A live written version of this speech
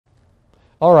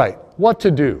All right, what to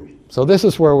do? So this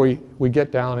is where we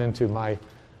get down into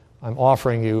I'm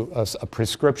offering you a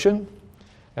prescription,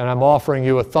 and I'm offering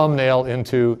you a thumbnail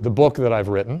into the book that I've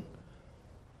written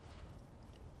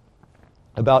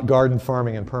about garden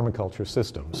farming and permaculture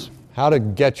systems. How to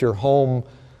get your home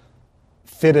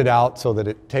fitted out so that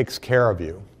it takes care of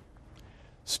you.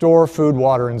 Store food,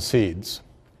 water, and seeds.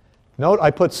 Note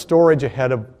I put storage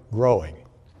ahead of growing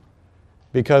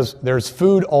because there's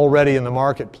food already in the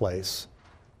marketplace.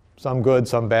 Some good,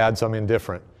 some bad, some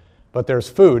indifferent. But there's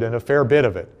food, and a fair bit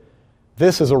of it.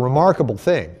 This is a remarkable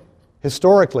thing.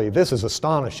 Historically, this is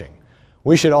astonishing.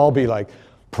 We should all be like,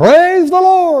 praise the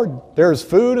Lord! There's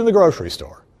food in the grocery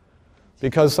store.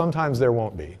 Because sometimes there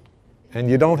won't be. And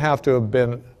you don't have to have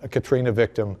been a Katrina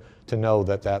victim to know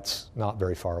that that's not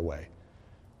very far away.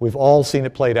 We've all seen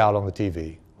it played out on the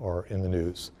TV or in the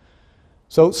news.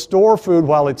 So store food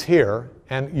while it's here,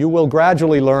 and you will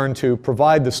gradually learn to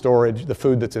provide the storage, the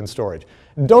food that's in storage.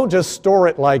 And don't just store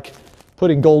it like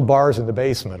putting gold bars in the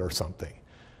basement or something.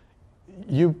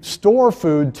 You store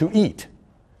food to eat.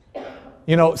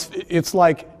 You know, it's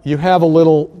like you have a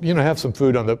little, have some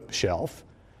food on the shelf.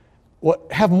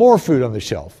 Have more food on the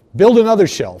shelf. Build another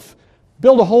shelf.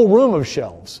 Build a whole room of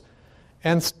shelves.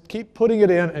 And keep putting it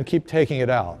in and keep taking it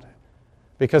out.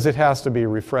 Because it has to be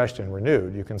refreshed and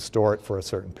renewed. You can store it for a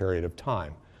certain period of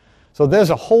time. So there's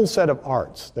a whole set of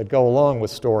arts that go along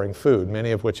with storing food,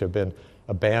 many of which have been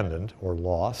abandoned or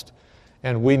lost.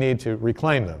 And we need to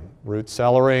reclaim them. Root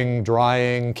cellaring,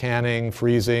 drying, canning,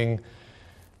 freezing.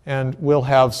 And we'll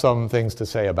have some things to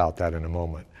say about that in a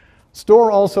moment.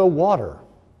 Store also water.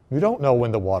 You don't know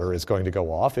when the water is going to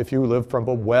go off. If you live from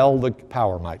a well, the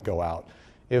power might go out.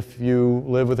 If you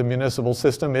live with a municipal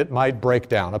system, it might break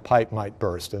down. A pipe might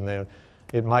burst, and then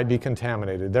it might be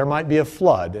contaminated. There might be a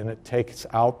flood, and it takes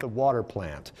out the water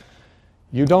plant.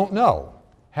 You don't know.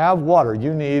 Have water.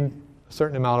 You need a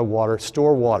certain amount of water.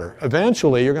 Store water.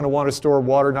 Eventually, you're going to want to store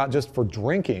water not just for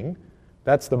drinking.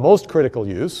 That's the most critical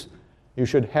use. You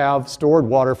should have stored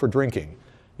water for drinking.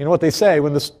 You know what they say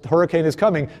when the hurricane is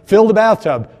coming? Fill the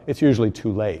bathtub. It's usually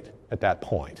too late at that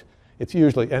point. It's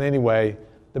usually, and anyway,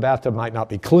 the bathtub might not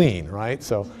be clean, right?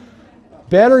 So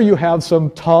better you have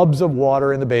some tubs of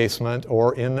water in the basement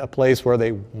or in a place where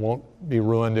they won't be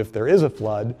ruined if there is a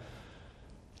flood.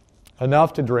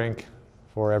 Enough to drink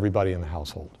for everybody in the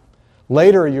household.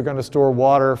 Later, you're going to store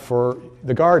water for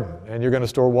the garden, and you're going to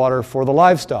store water for the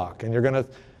livestock, and you're going to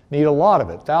need a lot of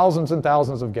it, thousands and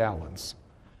thousands of gallons.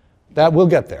 That will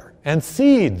get there. And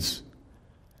seeds.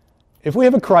 If we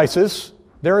have a crisis,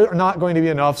 there are not going to be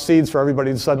enough seeds for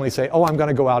everybody to suddenly say, oh, I'm going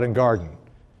to go out and garden.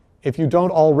 If you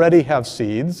don't already have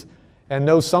seeds and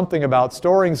know something about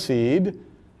storing seed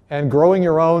and growing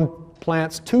your own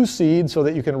plants to seed so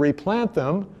that you can replant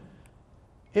them,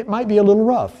 it might be a little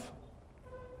rough.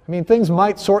 I mean, things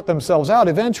might sort themselves out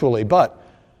eventually, but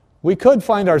we could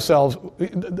find ourselves,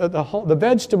 the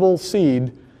vegetable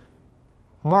seed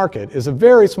market is a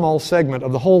very small segment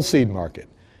of the whole seed market.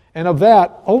 And of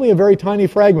that, only a very tiny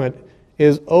fragment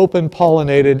is open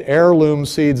pollinated heirloom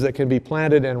seeds that can be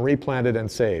planted and replanted and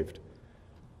saved,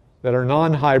 that are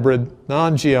non-hybrid,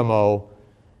 non-GMO,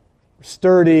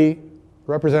 sturdy,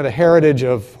 represent a heritage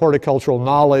of horticultural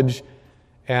knowledge,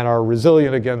 and are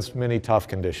resilient against many tough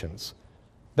conditions.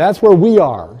 That's where we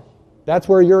are. That's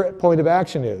where your point of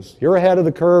action is. You're ahead of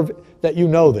the curve that you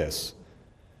know this.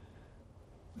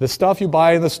 The stuff you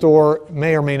buy in the store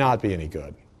may or may not be any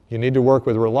good. You need to work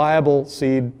with reliable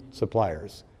seed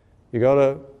suppliers. You go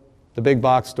to the big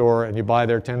box store and you buy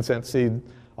their 10-cent seed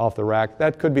off the rack.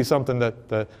 That could be something that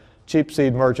the cheap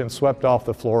seed merchant swept off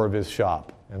the floor of his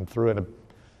shop and threw in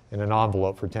an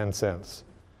envelope for 10 cents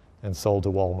and sold to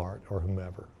Walmart or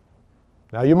whomever.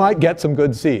 Now you might get some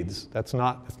good seeds. It's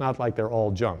not like they're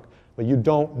all junk, but you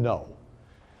don't know.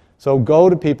 So go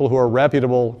to people who are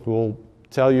reputable, who will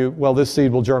tell you, well, this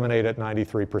seed will germinate at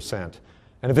 93%.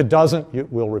 And if it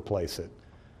doesn't, we'll replace it.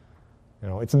 You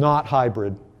know, it's not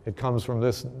hybrid. It comes from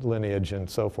this lineage and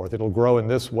so forth. It'll grow in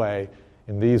this way,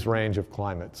 in these range of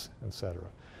climates, etc.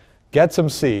 Get some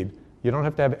seed. You don't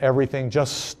have to have everything.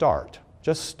 Just start.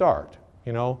 Just start.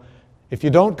 You know, if you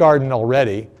don't garden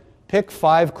already, pick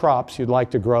 5 crops you'd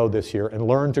like to grow this year and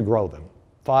learn to grow them.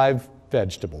 5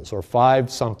 vegetables or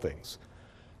 5 somethings.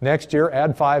 Next year,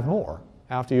 add 5 more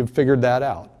after you've figured that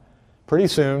out. Pretty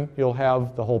soon, you'll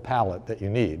have the whole palette that you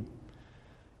need.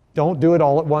 Don't do it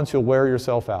all at once. You'll wear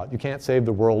yourself out. You can't save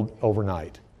the world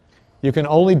overnight. You can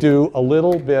only do a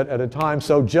little bit at a time,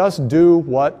 so just do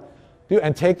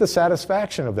and take the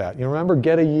satisfaction of that. You remember,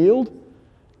 get a yield?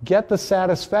 Get the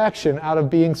satisfaction out of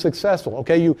being successful.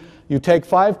 Okay, you take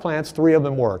 5 plants, 3 of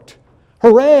them worked.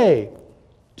 Hooray!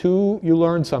 2 you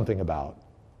learned something about.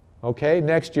 Okay,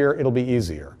 next year it'll be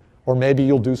easier. Or maybe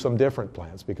you'll do some different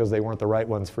plants because they weren't the right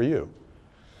ones for you.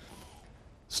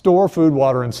 Store food,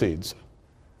 water, and seeds.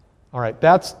 All right,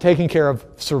 that's taking care of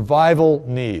survival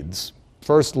needs.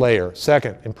 First layer.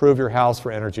 Second, improve your house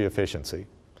for energy efficiency.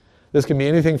 This can be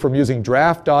anything from using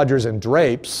draft dodgers and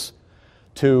drapes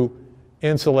to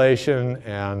insulation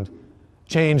and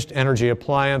changed energy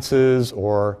appliances,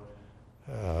 or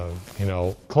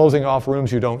closing off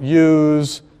rooms you don't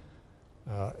use.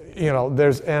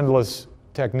 There's endless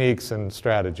techniques and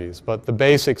strategies, but the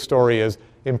basic story is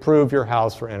improve your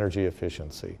house for energy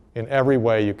efficiency in every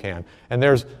way you can. And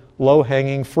there's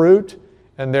low-hanging fruit,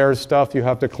 and there's stuff you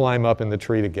have to climb up in the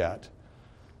tree to get.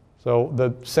 So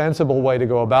the sensible way to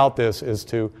go about this is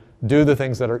to do the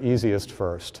things that are easiest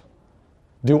first.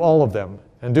 Do all of them,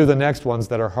 and do the next ones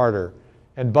that are harder,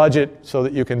 and budget so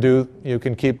that you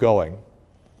can keep going.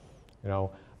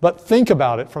 But think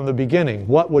about it from the beginning.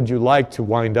 What would you like to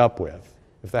wind up with?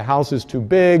 If the house is too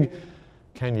big,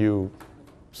 can you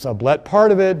sublet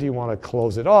part of it? Do you want to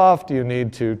close it off? Do you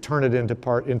need to turn it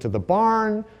into the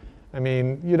barn? I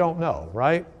mean, you don't know,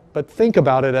 right? But think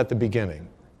about it at the beginning.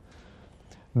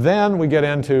 Then we get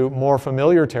into more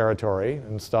familiar territory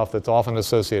and stuff that's often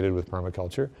associated with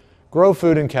permaculture. Grow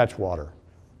food and catch water.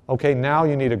 Okay, now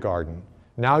you need a garden.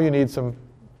 Now you need some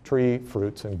tree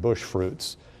fruits and bush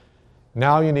fruits.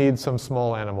 Now you need some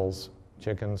small animals,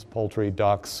 chickens, poultry,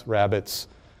 ducks, rabbits.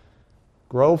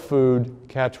 Grow food,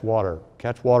 catch water.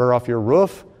 Catch water off your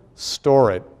roof,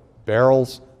 store it.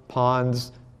 Barrels,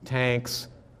 ponds, tanks,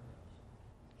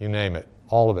 you name it,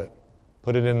 all of it.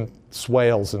 Put it in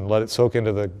swales and let it soak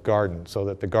into the garden so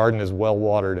that the garden is well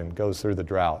watered and goes through the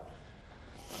drought.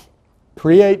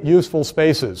 Create useful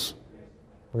spaces.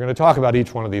 We're going to talk about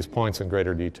each one of these points in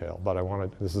greater detail, but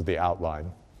this is the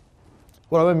outline.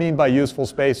 What do I mean by useful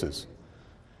spaces?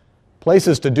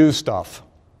 Places to do stuff,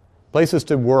 places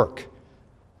to work,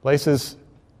 places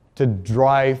to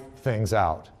dry things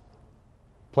out,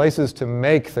 places to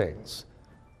make things,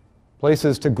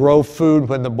 places to grow food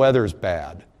when the weather's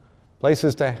bad,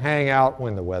 places to hang out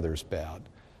when the weather's bad.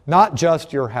 Not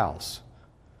just your house.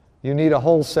 You need a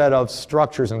whole set of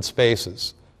structures and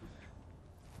spaces.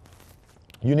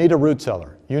 You need a root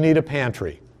cellar. You need a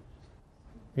pantry.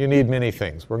 You need many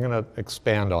things. We're going to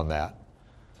expand on that.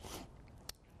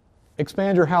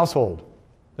 Expand your household.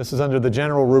 This is under the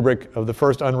general rubric of the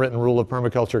first unwritten rule of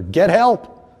permaculture. Get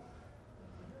help.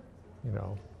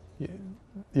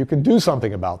 You can do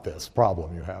something about this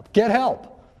problem you have. Get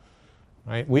help.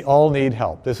 Right? We all need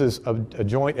help. This is a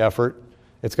joint effort.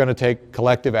 It's going to take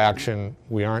collective action.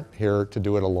 We aren't here to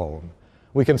do it alone.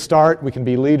 We can start. We can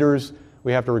be leaders.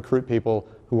 We have to recruit people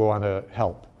who want to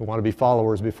help, who want to be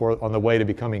followers on the way to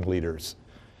becoming leaders.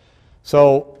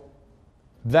 So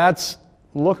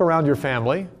look around your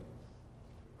family.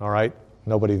 All right,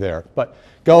 nobody there. But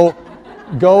go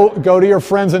to your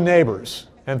friends and neighbors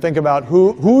and think about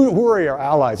who are your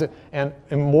allies, and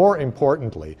more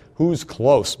importantly, who's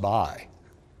close by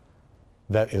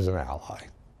that is an ally.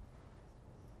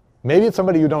 Maybe it's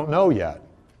somebody you don't know yet.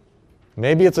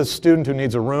 Maybe it's a student who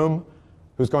needs a room,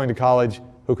 who's going to college,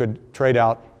 who could trade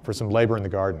out for some labor in the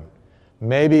garden.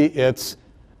 Maybe it's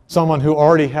someone who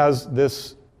already has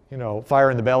this,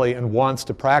 fire in the belly and wants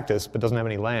to practice but doesn't have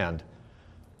any land.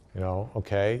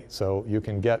 Okay, so you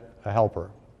can get a helper,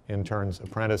 interns,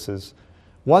 apprentices.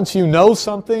 Once you know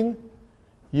something,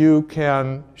 you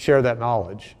can share that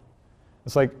knowledge.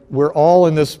 It's like we're all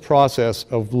in this process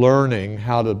of learning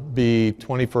how to be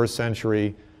 21st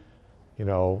century,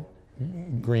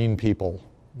 green people,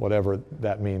 whatever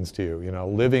that means to you,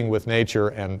 living with nature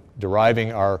and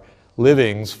deriving our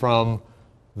livings from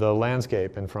the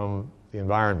landscape and from the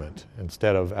environment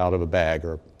instead of out of a bag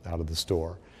or out of the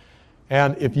store.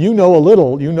 And if you know a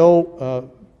little, you know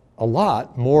a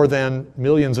lot more than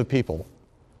millions of people.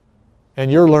 And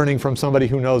you're learning from somebody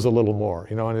who knows a little more,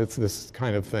 and it's this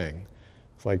kind of thing.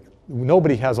 It's like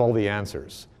nobody has all the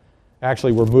answers.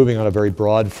 Actually, we're moving on a very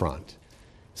broad front.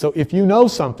 So if you know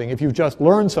something, if you've just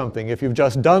learned something, if you've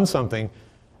just done something,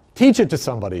 teach it to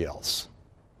somebody else.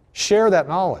 Share that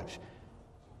knowledge.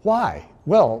 Why?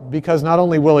 Well, because not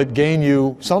only will it gain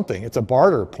you something, it's a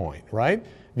barter point, right?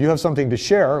 If you have something to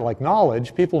share, like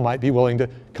knowledge, people might be willing to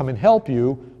come and help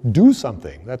you do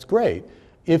something. That's great.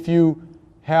 If you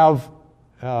have,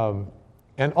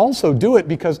 and also do it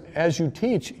because as you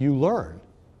teach, you learn.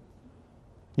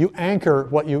 You anchor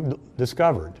what you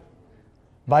discovered.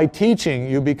 By teaching,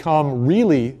 you become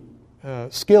really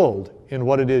skilled in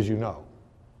what it is you know.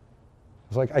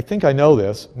 It's like, I think I know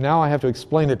this. Now I have to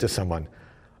explain it to someone.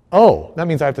 Oh, that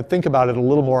means I have to think about it a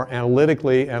little more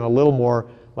analytically and a little more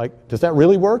like, does that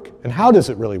really work? And how does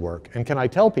it really work? And can I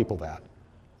tell people that?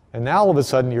 And now all of a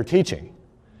sudden you're teaching.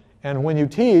 And when you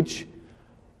teach,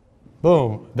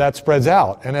 boom, that spreads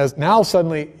out. And as now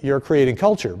suddenly you're creating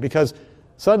culture, because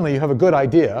suddenly you have a good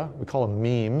idea, we call them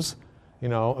memes, you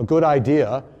know, a good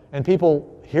idea, and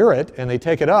people hear it and they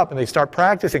take it up and they start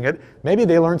practicing it. Maybe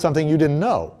they learn something you didn't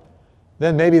know.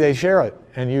 Then maybe they share it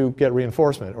and you get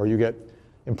reinforcement or you get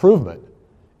improvement.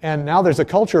 And now there's a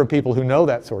culture of people who know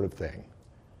that sort of thing.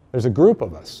 There's a group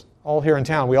of us all here in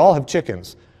town. We all have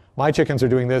chickens. My chickens are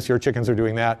doing this, your chickens are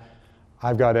doing that.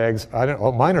 I've got eggs. I don't.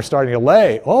 Oh, mine are starting to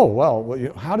lay. Oh,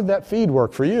 well, how did that feed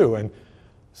work for you? And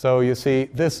so you see,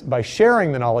 this, by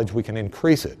sharing the knowledge, we can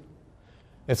increase it.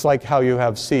 It's like how you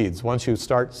have seeds. Once you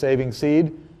start saving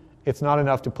seed, it's not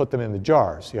enough to put them in the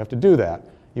jars. You have to do that.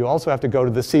 You also have to go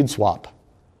to the seed swap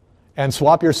and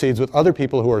swap your seeds with other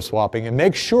people who are swapping and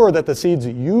make sure that the seeds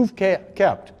that you've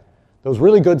kept, those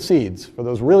really good seeds for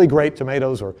those really great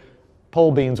tomatoes or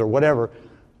pole beans or whatever,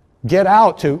 get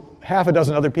out to half a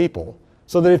dozen other people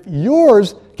so that if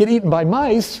yours get eaten by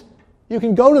mice, you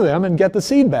can go to them and get the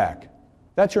seed back.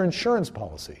 That's your insurance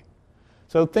policy.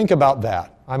 So think about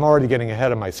that. I'm already getting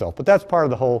ahead of myself, but that's part of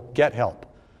the whole get help.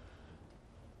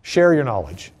 Share your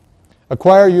knowledge.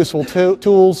 Acquire useful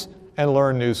tools and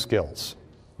learn new skills.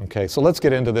 Okay, so let's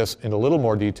get into this in a little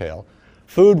more detail.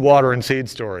 Food, water, and seed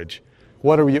storage.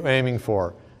 What are you aiming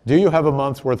for? Do you have a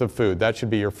month's worth of food? That should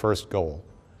be your first goal.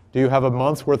 Do you have a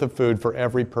month's worth of food for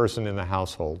every person in the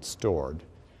household stored?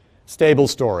 Stable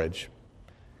storage.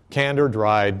 Canned or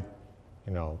dried,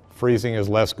 you know, freezing is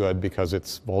less good because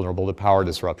it's vulnerable to power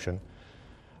disruption.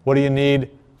 What do you need?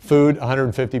 Food,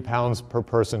 150 pounds per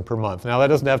person per month. Now that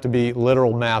doesn't have to be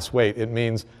literal mass weight. It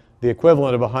means the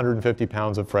equivalent of 150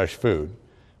 pounds of fresh food,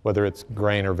 whether it's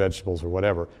grain or vegetables or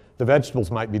whatever. The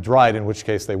vegetables might be dried, in which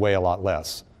case they weigh a lot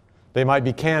less. They might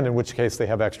be canned, in which case they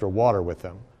have extra water with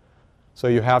them. So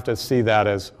you have to see that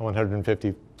as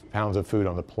 150 pounds of food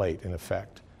on the plate, in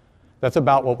effect. That's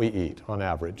about what we eat on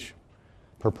average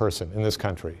per person in this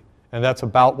country. And that's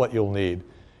about what you'll need.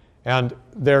 And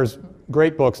there's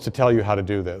great books to tell you how to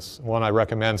do this. One I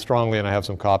recommend strongly, and I have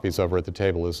some copies over at the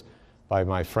table, is by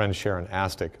my friend Sharon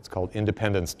Astick. It's called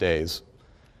Independence Days.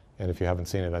 And if you haven't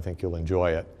seen it, I think you'll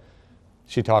enjoy it.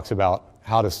 She talks about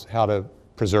how to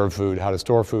preserve food, how to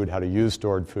store food, how to use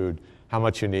stored food, how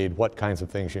much you need, what kinds of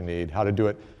things you need, how to do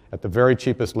it at the very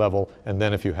cheapest level, and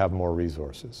then if you have more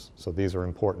resources. So these are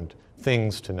important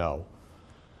things to know.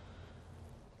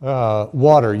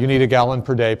 Water, you need 1 gallon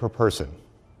per day per person.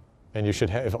 And you should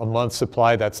have a month's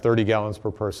supply, that's 30 gallons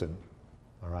per person.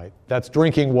 All right? That's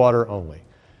drinking water only.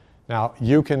 Now,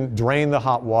 you can drain the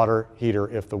hot water heater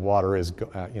if the water is,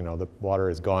 the water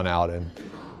is gone out and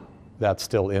that's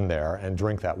still in there, and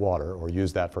drink that water or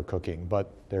use that for cooking, but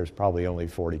there's probably only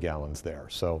 40 gallons there.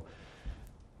 So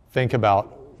think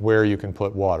about where you can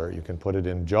put water. You can put it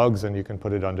in jugs and you can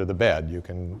put it under the bed. You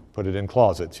can put it in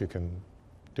closets. You can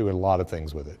do a lot of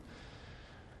things with it.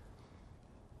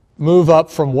 Move up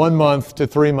from 1 month to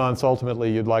 3 months.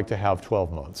 Ultimately, you'd like to have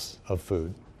 12 months of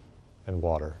food and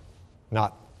water.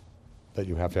 Not that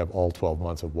you have to have all 12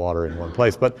 months of water in one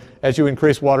place, but as you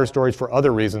increase water storage for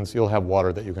other reasons, you'll have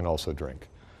water that you can also drink.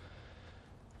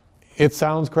 It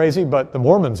sounds crazy, but the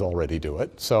Mormons already do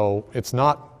it, so it's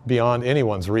not beyond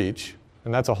anyone's reach,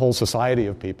 and that's a whole society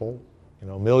of people,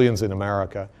 millions in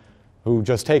America, who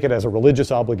just take it as a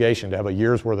religious obligation to have a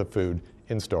year's worth of food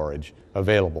in storage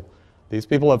available. These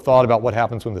people have thought about what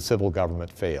happens when the civil government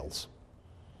fails.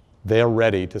 They're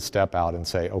ready to step out and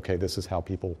say, okay, this is how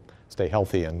people stay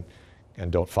healthy and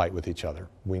don't fight with each other.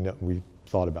 We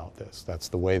thought about this. That's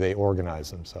the way they organize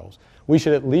themselves. We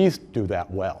should at least do that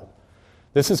well.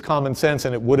 This is common sense,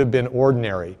 and it would have been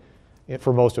ordinary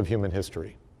for most of human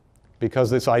history, because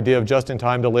this idea of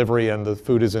just-in-time delivery and the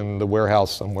food is in the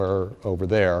warehouse somewhere over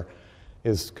there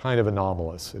is kind of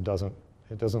anomalous. It doesn't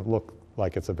look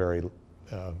like it's a very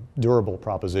durable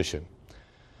proposition.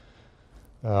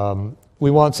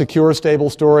 We want secure, stable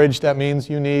storage. That means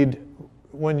you need,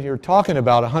 when you're talking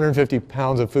about 150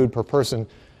 pounds of food per person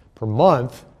per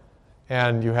month,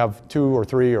 and you have 2 or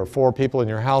 3 or 4 people in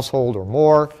your household or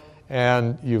more,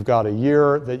 and you've got a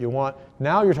year that you want,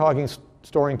 now you're talking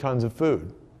storing tons of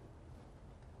food.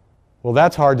 Well,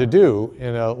 that's hard to do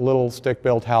in a little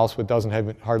stick-built house that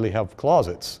doesn't hardly have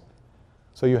closets.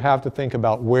 So you have to think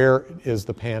about where is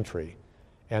the pantry,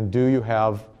 and do you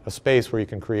have a space where you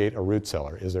can create a root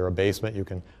cellar? Is there a basement you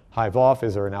can hive off?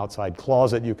 Is there an outside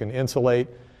closet you can insulate?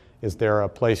 Is there a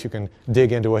place you can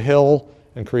dig into a hill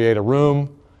and create a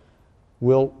room?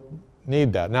 We'll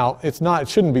need that. Now, it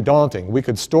shouldn't be daunting. We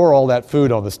could store all that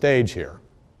food on the stage here.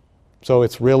 So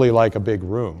it's really like a big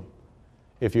room.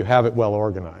 if you have it well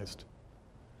organized.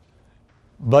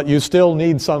 But you still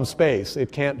need some space.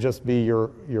 It can't just be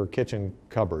your kitchen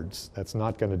cupboards. That's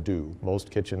not going to do.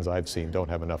 Most kitchens I've seen don't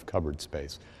have enough cupboard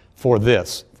space for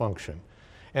this function.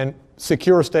 And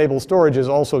secure, stable storage is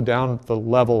also down the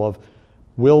level of,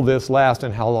 will this last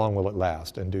and how long will it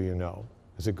last? And do you know?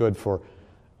 Is it good for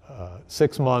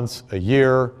 6 months, a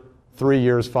year, 3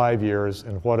 years, 5 years?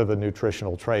 And what are the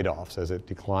nutritional trade-offs as it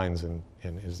declines in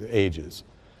its ages?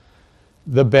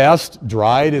 The best,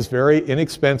 dried, is very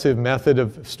inexpensive method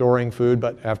of storing food,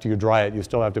 but after you dry it, you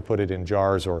still have to put it in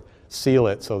jars or seal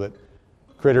it so that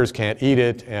critters can't eat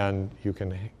it and you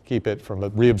can keep it from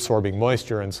reabsorbing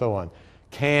moisture and so on.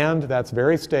 Canned, that's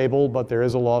very stable, but there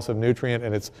is a loss of nutrient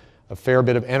and it's a fair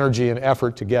bit of energy and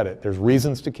effort to get it. There's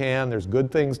reasons to can, there's good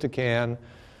things to can.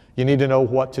 You need to know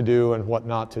what to do and what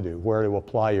not to do, where to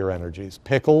apply your energies.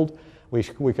 Pickled,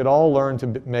 we could all learn to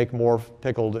make more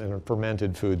pickled and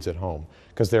fermented foods at home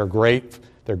because they're great,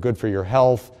 they're good for your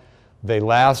health, they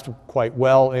last quite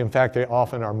well. In fact, they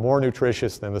often are more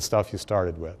nutritious than the stuff you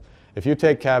started with. If you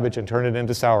take cabbage and turn it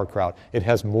into sauerkraut, it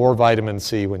has more vitamin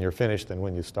C when you're finished than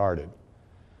when you started.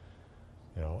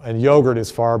 You know, and yogurt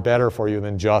is far better for you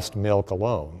than just milk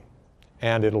alone,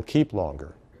 and it'll keep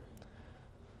longer.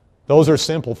 Those are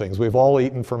simple things. We've all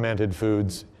eaten fermented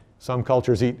foods. Some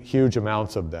cultures eat huge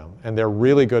amounts of them, and they're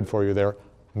really good for you.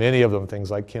 Many of them,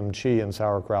 things like kimchi and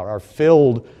sauerkraut, are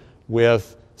filled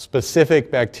with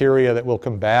specific bacteria that will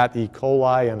combat E.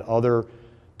 coli and other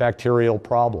bacterial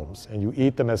problems, and you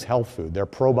eat them as health food. They're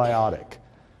probiotic.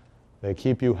 They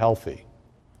keep you healthy.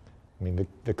 I mean,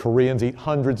 the Koreans eat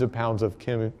hundreds of pounds of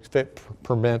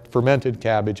fermented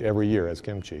cabbage every year as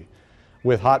kimchi,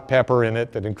 with hot pepper in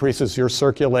it that increases your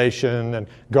circulation, and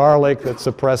garlic that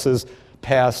suppresses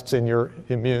pests in your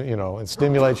immune, and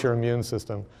stimulates your immune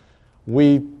system.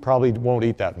 We probably won't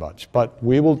eat that much, but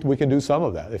we can do some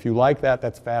of that. If you like that,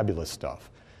 that's fabulous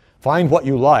stuff. Find what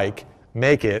you like,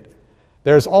 make it.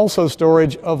 There's also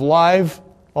storage of live,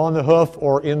 on the hoof,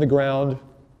 or in the ground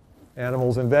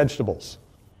animals and vegetables.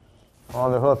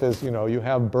 On the hoof is, you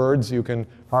have birds, you can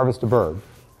harvest a bird.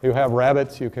 You have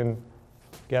rabbits, you can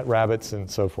get rabbits and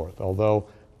so forth. Although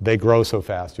they grow so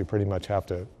fast, you pretty much have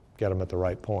to get them at the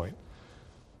right point.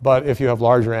 But if you have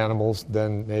larger animals,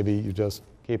 then maybe you just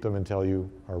keep them until you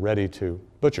are ready to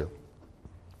butcher.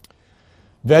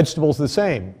 Vegetables the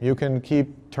same. You can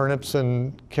keep turnips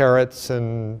and carrots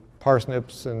and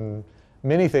parsnips and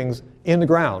many things in the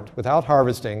ground without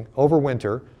harvesting over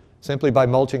winter, simply by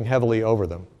mulching heavily over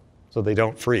them so they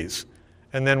don't freeze.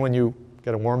 And then when you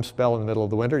get a warm spell in the middle of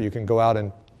the winter, you can go out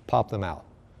and pop them out.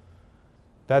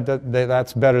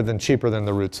 That's better than cheaper than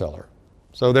the root cellar.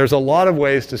 So there's a lot of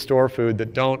ways to store food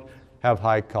that don't have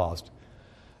high cost.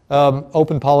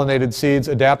 Open pollinated seeds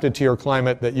adapted to your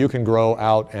climate that you can grow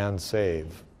out and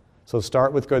save. So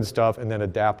start with good stuff and then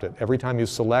adapt it. Every time you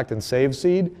select and save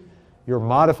seed, you're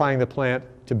modifying the plant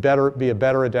to be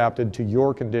better adapted to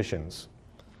your conditions.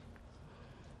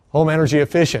 Home energy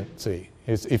efficiency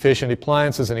is efficient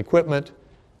appliances and equipment,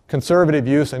 conservative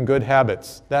use and good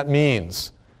habits. That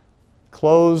means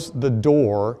close the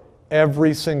door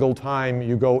every single time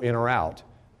you go in or out.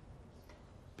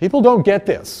 People don't get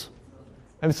this.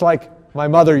 And it's like my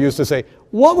mother used to say,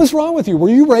 "What was wrong with you? Were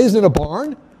you raised in a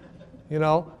barn?"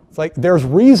 It's like there's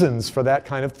reasons for that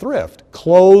kind of thrift.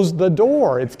 Close the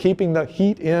door. It's keeping the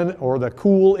heat in or the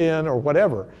cool in or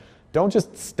whatever. Don't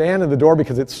just stand in the door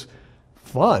because it's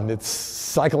fun. It's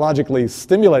psychologically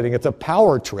stimulating. It's a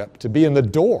power trip to be in the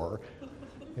door.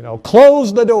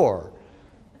 Close the door.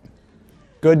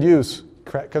 Good use,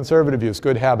 conservative use,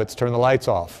 good habits. Turn the lights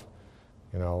off.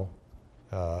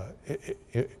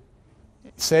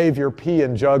 Save your pee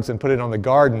in jugs and put it on the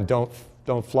garden.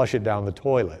 Don't flush it down the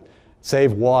toilet.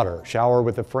 Save water. Shower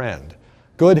with a friend.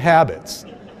 Good habits.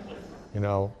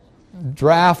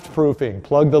 Draft proofing.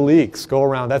 Plug the leaks. Go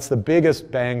around. That's the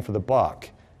biggest bang for the buck.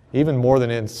 Even more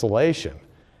than insulation,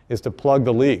 is to plug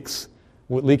the leaks.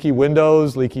 Leaky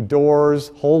windows, leaky doors,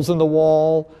 holes in the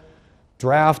wall,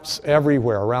 drafts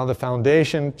everywhere around the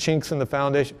foundation, chinks in the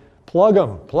foundation. Plug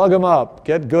them up.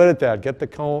 Get good at that. Get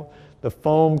the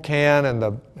foam can and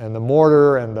the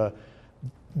mortar and the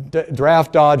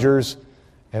draft dodgers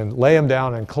and lay them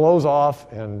down and close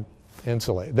off and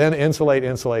insulate. Then insulate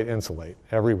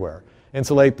everywhere.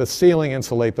 Insulate the ceiling,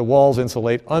 insulate the walls,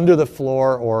 insulate under the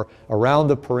floor or around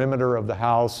the perimeter of the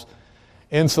house.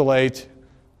 Insulate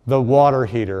the water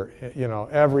heater.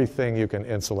 Everything you can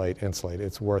insulate.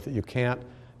 It's worth it. You can't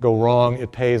go wrong.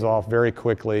 It pays off very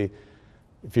quickly.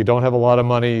 If you don't have a lot of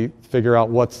money, figure out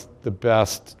what's the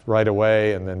best right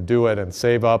away and then do it and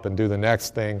save up and do the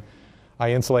next thing.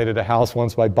 I insulated a house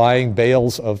once by buying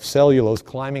bales of cellulose,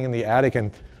 climbing in the attic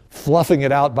and fluffing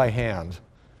it out by hand.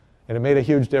 And it made a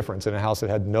huge difference in a house that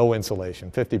had no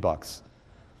insulation, 50 bucks.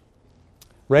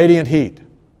 Radiant heat.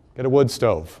 Get a wood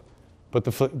stove. Put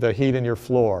the heat in your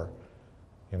floor.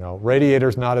 You know,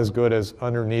 radiator's not as good as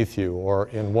underneath you or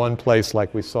in one place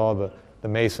like we saw the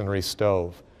masonry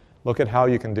stove. Look at how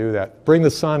you can do that. Bring the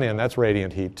sun in, that's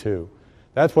radiant heat too.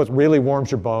 That's what really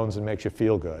warms your bones and makes you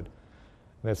feel good.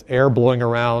 And it's air blowing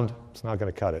around, it's not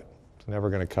going to cut it. It's never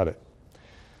going to cut it.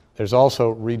 There's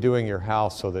also redoing your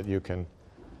house so that you can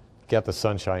get the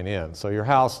sunshine in. So your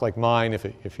house, like mine, if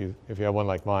you have one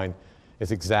like mine,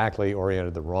 is exactly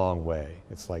oriented the wrong way.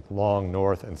 It's like long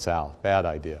north and south. Bad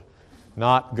idea.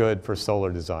 Not good for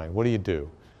solar design. What do?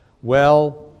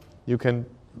 Well, you can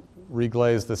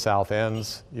reglaze the south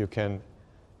ends. You can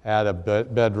add a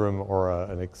bedroom or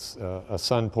a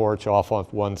sun porch off on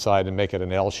one side and make it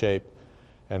an L shape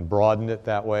and broaden it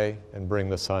that way and bring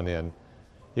the sun in.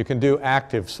 You can do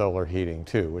active solar heating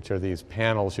too, which are these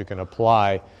panels you can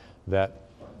apply that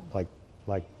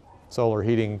like solar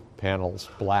heating panels,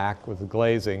 black with the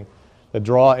glazing, that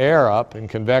draw air up and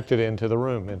convect it into the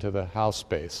room, into the house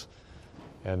space,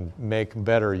 and make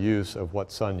better use of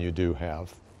what sun you do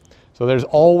have. So there's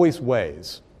always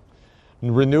ways.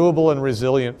 Renewable and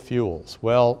resilient fuels.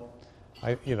 Well,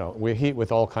 we heat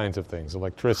with all kinds of things,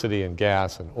 electricity and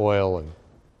gas and oil and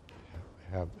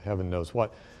heaven knows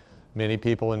what. Many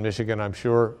people in Michigan, I'm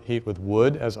sure, heat with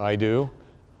wood, as I do.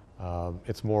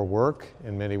 It's more work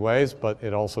in many ways, but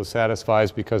it also satisfies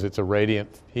because it's a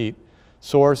radiant heat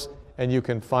source, and you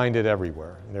can find it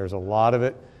everywhere. And there's a lot of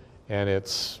it, and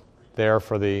it's there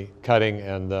for the cutting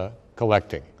and the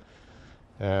collecting.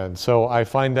 And so I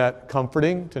find that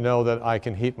comforting to know that I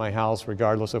can heat my house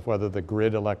regardless of whether the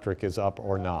grid electric is up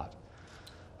or not.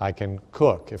 I can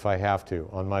cook if I have to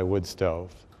on my wood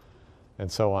stove,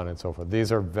 and so on and so forth.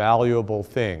 These are valuable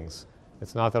things.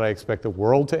 It's not that I expect the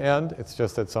world to end, it's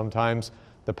just that sometimes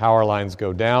the power lines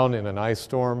go down in an ice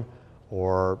storm,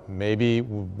 or maybe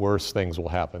worse things will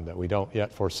happen that we don't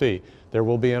yet foresee. There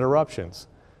will be interruptions,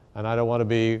 and I don't want to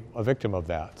be a victim of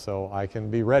that, so I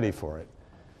can be ready for it.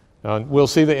 And we'll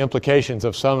see the implications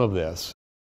of some of this.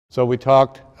 So we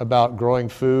talked about growing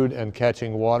food and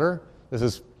catching water. This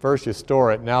is first you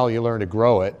store it, now you learn to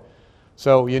grow it.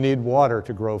 So you need water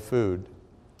to grow food.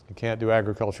 You can't do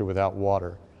agriculture without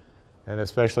water. And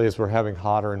especially as we're having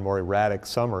hotter and more erratic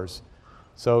summers.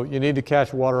 So you need to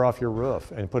catch water off your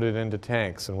roof and put it into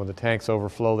tanks. And when the tanks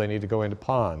overflow, they need to go into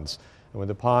ponds. And when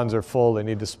the ponds are full, they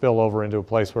need to spill over into a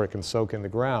place where it can soak in the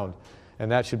ground.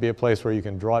 And that should be a place where you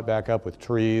can draw it back up with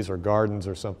trees or gardens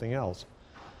or something else.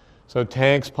 So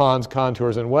tanks, ponds,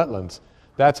 contours, and wetlands.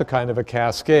 That's a kind of a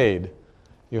cascade.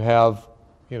 You have,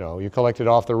 you collect it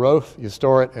off the roof, you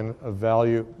store it in a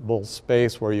valuable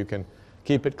space where you can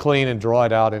keep it clean and draw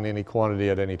it out in any quantity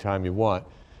at any time you want.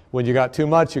 When you got too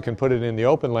much, you can put it in the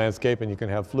open landscape and you can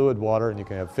have fluid water and you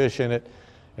can have fish in it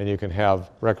and you can have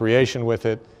recreation with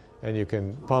it and you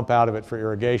can pump out of it for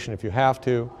irrigation if you have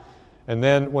to. And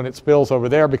then when it spills over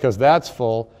there, because that's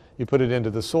full, you put it into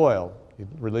the soil. You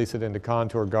release it into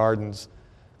contour gardens,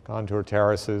 contour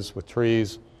terraces with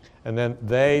trees, and then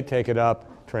they take it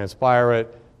up, transpire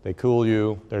it, they cool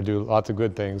you, they do lots of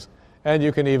good things. And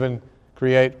you can even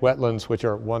create wetlands, which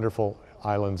are wonderful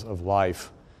islands of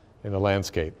life in the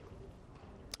landscape.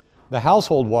 The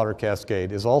household water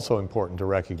cascade is also important to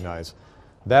recognize.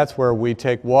 That's where we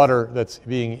take water that's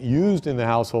being used in the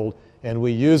household and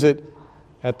we use it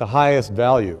at the highest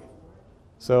value.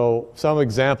 So some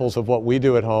examples of what we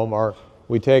do at home are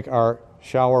we take our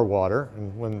shower water,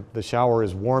 and when the shower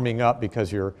is warming up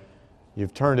because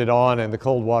you've turned it on and the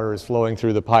cold water is flowing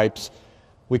through the pipes,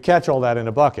 we catch all that in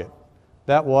a bucket.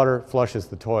 That water flushes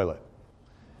the toilet.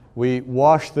 We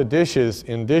wash the dishes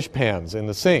in dish pans in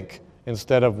the sink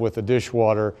instead of with the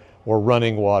dishwater or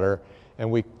running water.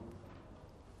 And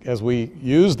as we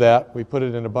use that, we put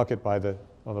it in a bucket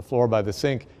on the floor by the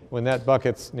sink. When that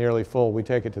bucket's nearly full, we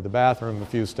take it to the bathroom a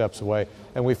few steps away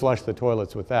and we flush the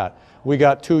toilets with that. We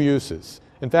got 2 uses.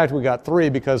 In fact, we got 3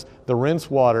 because the rinse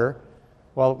water,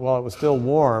 while it was still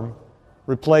warm,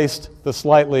 replaced the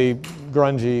slightly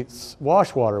grungy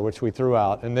wash water, which we threw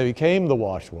out, and they became the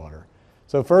wash water.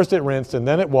 So first it rinsed, and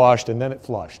then it washed, and then it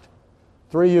flushed.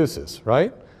 3 uses,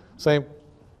 right? Same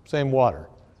water.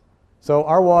 So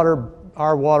our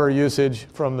water usage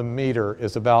from the meter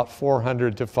is about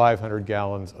 400 to 500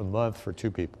 gallons a month for 2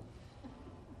 people.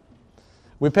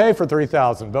 We pay for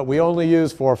 3,000, but we only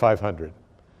use 400 or 500.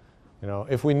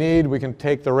 If we need, we can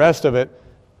take the rest of it,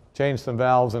 change some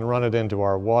valves and run it into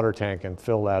our water tank and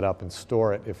fill that up and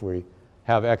store it if we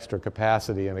have extra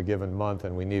capacity in a given month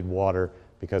and we need water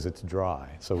because it's dry,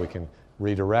 so we can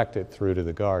redirect it through to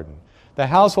the garden. The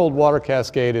household water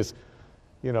cascade is,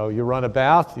 you know, you run a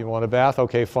bath, you want a bath,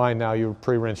 okay, fine, now you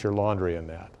pre-rinse your laundry in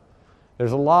that.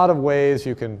 There's a lot of ways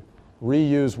you can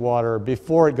reuse water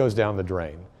before it goes down the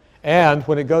drain. And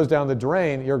when it goes down the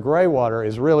drain, your gray water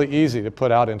is really easy to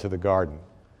put out into the garden.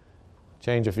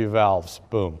 Change a few valves,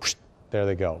 boom, there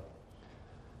they go.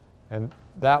 And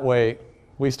that way,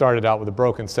 we started out with a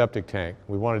broken septic tank.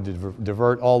 We wanted to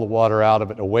divert all the water out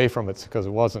of it, away from it, because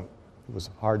it was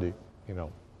hard to, you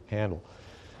know, handle.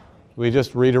 We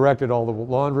just redirected all the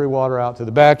laundry water out to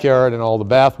the backyard and all the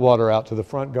bath water out to the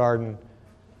front garden,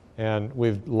 and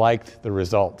we've liked the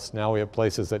results. Now we have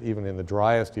places that even in the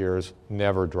driest years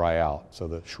never dry out. So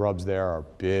the shrubs there are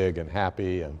big and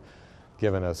happy and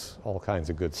giving us all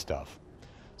kinds of good stuff.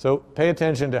 So pay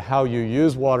attention to how you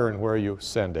use water and where you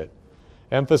send it.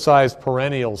 Emphasize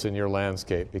perennials in your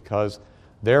landscape because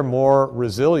they're more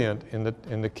resilient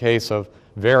in the case of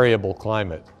variable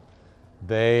climate.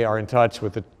 They are in touch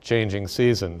with the changing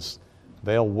seasons.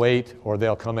 They'll wait or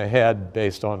they'll come ahead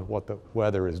based on what the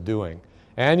weather is doing.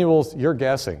 Annuals, you're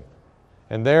guessing.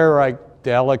 And they're like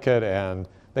delicate and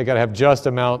they got to have just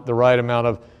the right amount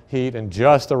of heat and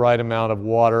just the right amount of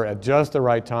water at just the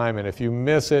right time. And if you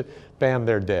miss it, bam,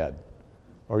 they're dead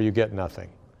or you get nothing.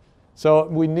 So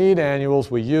we need annuals,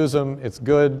 we use them, it's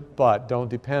good, but don't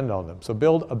depend on them. So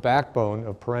build a backbone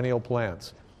of perennial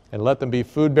plants and let them be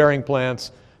food-bearing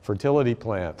plants, fertility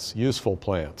plants, useful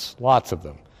plants, lots of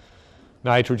them.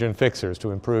 Nitrogen fixers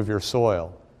to improve your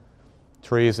soil.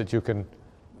 Trees that you can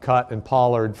cut and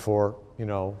pollard for, you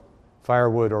know,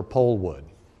 firewood or pole wood.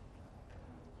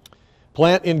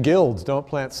 Plant in guilds, don't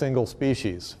plant single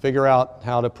species. Figure out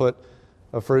how to put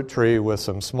a fruit tree with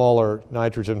some smaller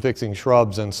nitrogen-fixing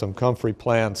shrubs and some comfrey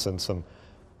plants and some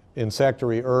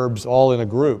insectary herbs all in a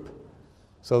group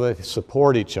so they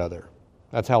support each other.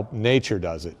 That's how nature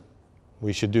does it.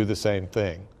 We should do the same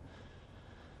thing.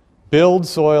 Build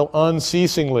soil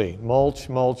unceasingly. Mulch,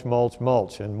 mulch, mulch,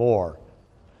 mulch, and more.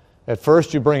 At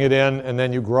first you bring it in and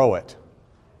then you grow it.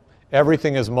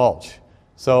 Everything is mulch.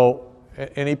 So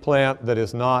any plant that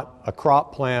is not a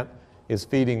crop plant is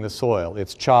feeding the soil.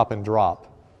 It's chop and drop.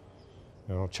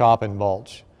 You know, chop and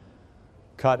mulch.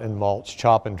 Cut and mulch,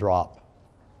 chop and drop.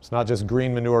 It's not just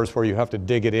green manures where you have to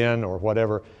dig it in or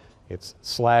whatever. It's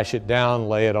slash it down,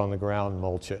 lay it on the ground,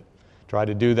 mulch it. Try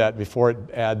to do that before it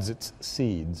adds its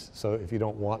seeds. So if you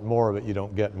don't want more of it, you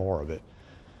don't get more of it.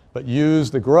 But use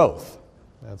the growth.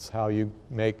 That's how you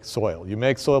make soil. You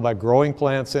make soil by growing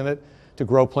plants in it. To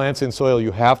grow plants in soil,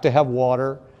 you have to have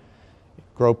water.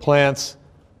 Grow plants,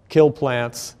 kill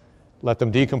plants, let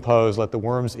them decompose, let the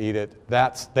worms eat it.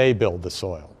 They build the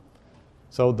soil.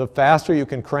 So the faster you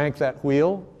can crank that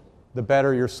wheel, the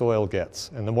better your soil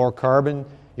gets. And the more carbon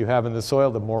you have in the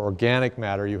soil, the more organic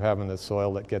matter you have in the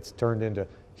soil that gets turned into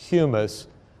humus,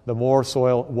 the more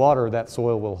water that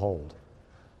soil will hold.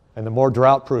 And the more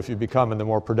drought-proof you become and the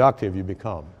more productive you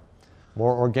become.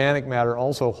 More organic matter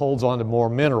also holds on to more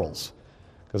minerals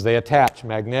because they attach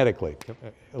magnetically,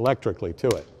 electrically to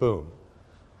it, boom.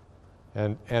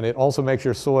 And it also makes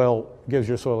your soil, gives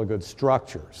your soil a good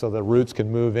structure so the roots can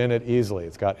move in it easily.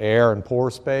 It's got air and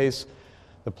pore space.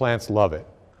 The plants love it.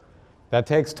 That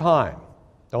takes time.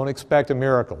 Don't expect a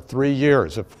miracle. 3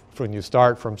 years when you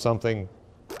start from something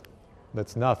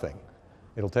that's nothing.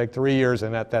 It'll take 3 years,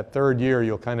 and at that third year,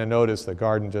 you'll kind of notice the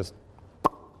garden just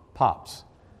pops.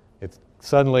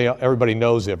 Suddenly, everybody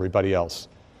knows everybody else.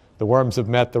 The worms have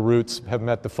met the roots, have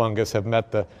met the fungus, have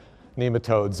met the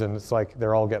nematodes, and it's like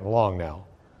they're all getting along now.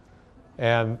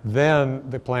 And then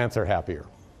the plants are happier.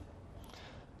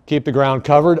 Keep the ground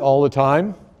covered all the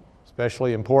time,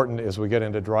 especially important as we get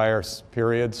into drier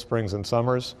periods, springs and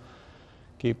summers.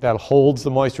 That holds the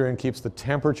moisture in, keeps the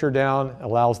temperature down,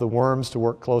 allows the worms to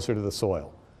work closer to the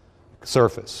soil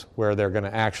surface where they're going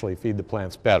to actually feed the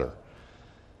plants better.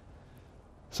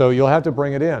 So you'll have to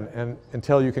bring it in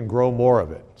until you can grow more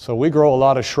of it. So we grow a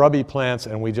lot of shrubby plants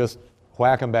and we just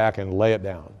whack them back and lay it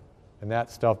down. And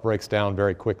that stuff breaks down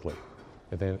very quickly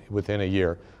within a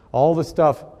year. All the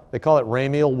stuff, they call it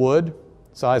ramial wood,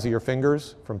 size of your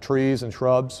fingers, from trees and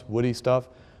shrubs, woody stuff,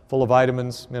 full of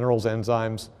vitamins, minerals,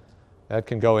 enzymes. That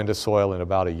can go into soil in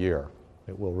about a year.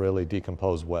 It will really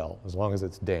decompose well, as long as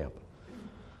it's damp.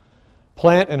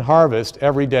 Plant and harvest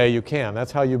every day you can.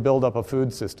 That's how you build up a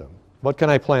food system. What can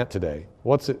I plant today?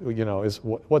 What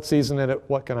season in it?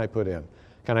 What can I put in?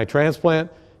 Can I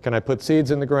transplant? Can I put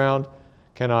seeds in the ground?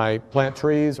 Can I plant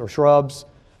trees or shrubs?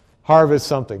 Harvest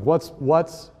something.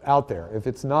 What's out there? If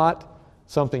it's not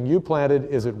something you planted,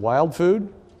 is it wild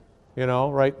food? You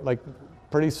know, right? Like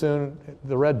pretty soon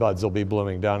the redbuds will be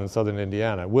blooming down in southern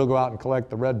Indiana. We'll go out and collect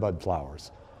the redbud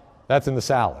flowers. That's in the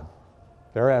salad.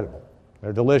 They're edible.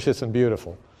 They're delicious and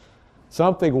beautiful.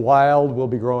 Something wild will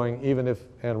be growing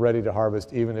and ready to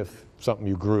harvest, even if something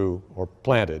you grew or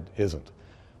planted isn't.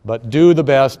 But do the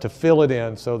best to fill it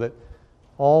in so that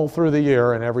all through the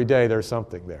year and every day there's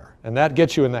something there. And that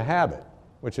gets you in the habit,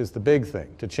 which is the big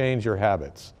thing, to change your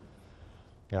habits.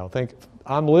 You know, think,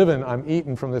 I'm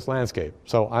eating from this landscape,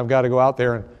 so I've got to go out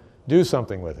there and do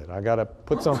something with it. I've got to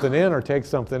put something in or take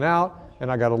something out, and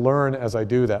I've got to learn as I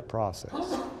do that process.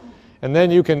 And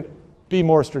then you can be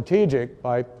more strategic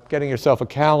by getting yourself a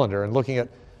calendar and looking at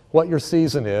what your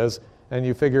season is, and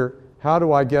you figure, how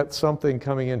do I get something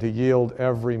coming into yield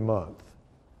every month?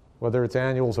 Whether it's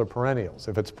annuals or perennials.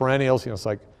 If it's perennials, you know, it's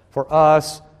like, for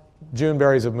us, June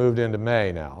berries have moved into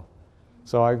May now.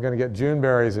 So I'm going to get June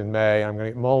berries in May, I'm going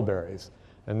to get mulberries.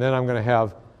 And then I'm going to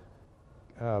have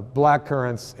black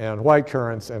currants and white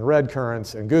currants and red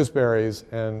currants and gooseberries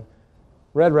and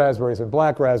red raspberries and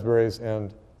black raspberries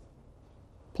and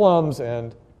plums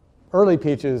and early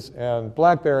peaches and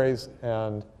blackberries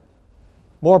and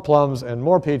more plums and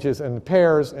more peaches and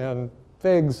pears and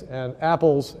figs and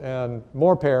apples and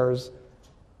more pears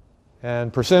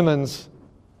and persimmons.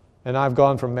 And I've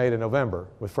gone from May to November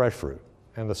with fresh fruit.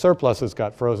 And the surpluses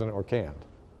got frozen or canned.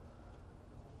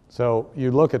 So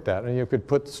you look at that, and you could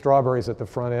put strawberries at the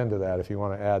front end of that if you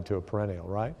want to add to a perennial,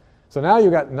 right? So now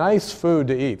you've got nice food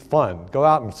to eat, fun. Go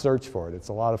out and search for it. It's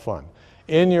a lot of fun.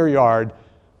 In your yard,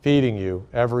 feeding you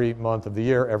every month of the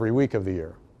year, every week of the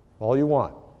year. All you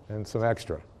want, and some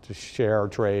extra to share,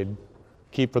 trade,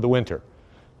 keep for the winter.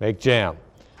 Make jam.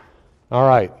 All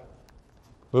right,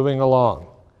 moving along.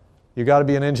 You've got to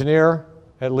be an engineer,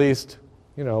 at least,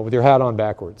 you know, with your hat on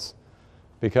backwards,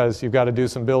 because you've got to do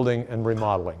some building and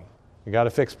remodeling. You've got to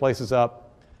fix places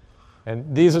up.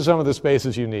 And these are some of the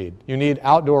spaces you need. You need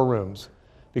outdoor rooms,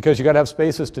 because you've got to have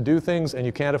spaces to do things, and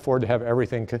you can't afford to have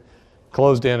everything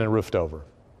closed in and roofed over.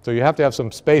 So you have to have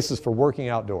some spaces for working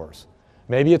outdoors.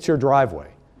 Maybe it's your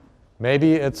driveway.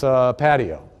 Maybe it's a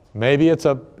patio. Maybe it's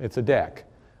a deck.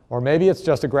 Or maybe it's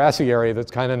just a grassy area that's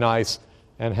kind of nice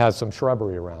and has some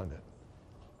shrubbery around it.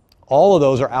 All of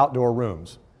those are outdoor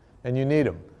rooms, and you need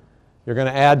them. You're going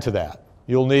to add to that.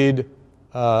 You'll need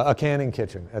a canning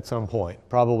kitchen at some point,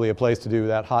 probably a place to do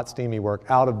that hot, steamy work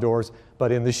out of doors,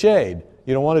 but in the shade.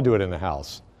 You don't want to do it in the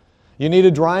house. You need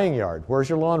a drying yard. Where's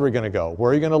your laundry going to go?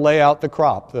 Where are you going to lay out the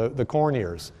crop, the corn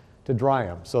ears, to dry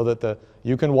them so that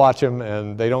you can watch them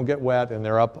and they don't get wet and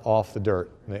they're up off the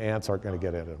dirt and the ants aren't going to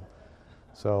get into them.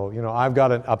 So, you know, I've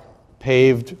got a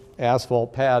paved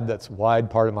asphalt pad that's wide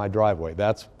part of my driveway.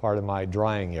 That's part of my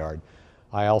drying yard.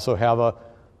 I also have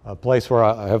a place where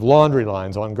I have laundry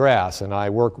lines on grass, and I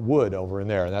work wood over in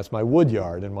there, and that's my wood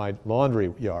yard and my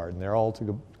laundry yard, and they're all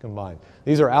combined.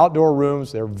 These are outdoor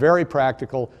rooms. They're very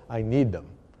practical. I need them.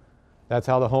 That's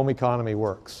how the home economy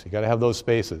works. You got to have those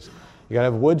spaces. You got to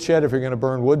have a wood shed if you're going to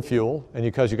burn wood fuel, and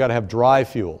because you got to have dry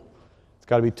fuel. It's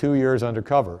got to be 2 years under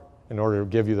cover in order to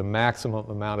give you the maximum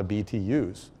amount of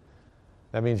BTUs.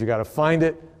 That means you got to find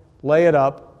it, lay it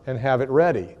up, and have it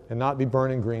ready, and not be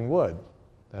burning green wood.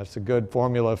 That's a good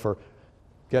formula for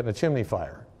getting a chimney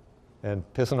fire and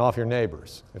pissing off your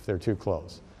neighbors if they're too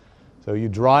close. So you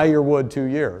dry your wood 2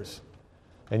 years,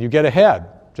 and you get ahead.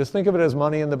 Just think of it as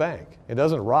money in the bank. It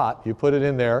doesn't rot. You put it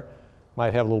in there,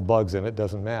 might have little bugs in it,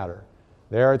 doesn't matter.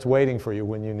 There it's waiting for you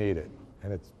when you need it,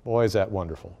 and it's, boy, is that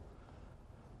wonderful.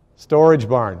 Storage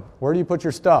barn. Where do you put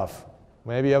your stuff?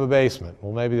 Maybe you have a basement.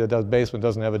 Well, maybe the basement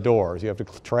doesn't have a door, so you have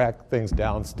to track things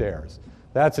downstairs.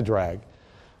 That's a drag.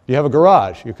 You have a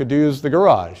garage. You could use the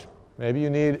garage. Maybe you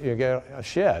get a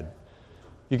shed.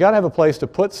 You got to have a place to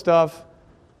put stuff,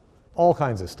 all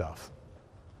kinds of stuff.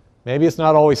 Maybe it's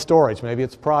not always storage. Maybe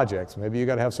it's projects. Maybe you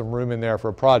got to have some room in there for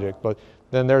a project, but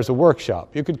then there's a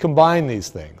workshop. You could combine these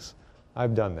things.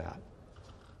 I've done that.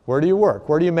 Where do you work?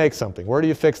 Where do you make something? Where do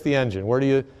you fix the engine? Where do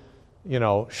you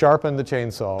sharpen the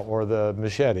chainsaw or the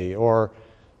machete? Or,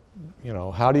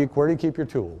 where do you keep your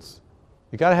tools?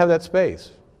 You got to have that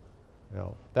space.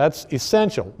 That's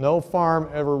essential. No farm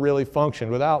ever really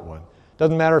functioned without one.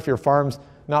 Doesn't matter if your farm's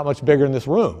not much bigger than this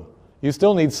room. You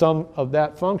still need some of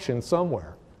that function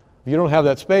somewhere. If you don't have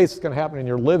that space, it's going to happen in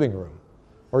your living room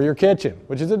or your kitchen,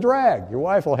 which is a drag. Your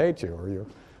wife will hate you, or your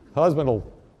husband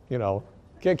will,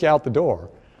 kick you out the door.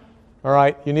 All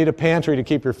right, you need a pantry to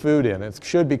keep your food in. It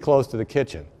should be close to the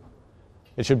kitchen.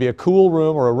 It should be a cool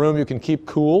room, or a room you can keep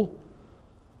cool.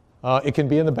 It can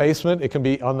be in the basement. It can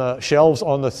be on the shelves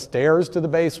on the stairs to the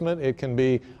basement. It can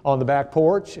be on the back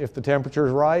porch if the temperature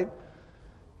is right.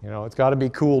 It's got to be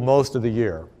cool most of the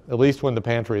year. at least when the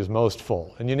pantry is most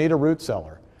full. And you need a root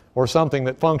cellar or something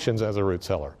that functions as a root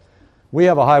cellar. We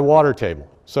have a high water table,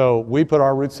 so we put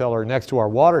our root cellar next to our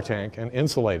water tank and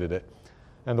insulated it.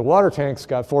 And the water tank's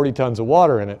got 40 tons of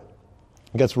water in it.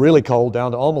 It gets really cold,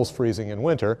 down to almost freezing in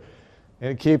winter,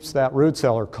 and it keeps that root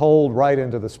cellar cold right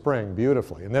into the spring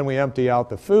beautifully. And then we empty out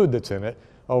the food that's in it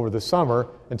over the summer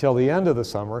until the end of the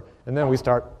summer, and then we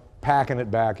start packing it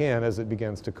back in as it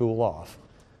begins to cool off.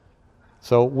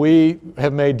 So we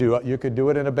have made do. You could do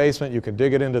it in a basement, you could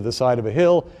dig it into the side of a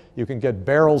hill, you can get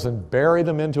barrels and bury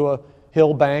them into a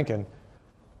hill bank and,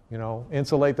 you know,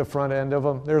 insulate the front end of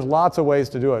them. There's lots of ways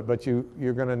to do it, but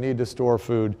you're going to need to store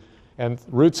food. And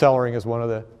root cellaring is one of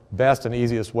the best and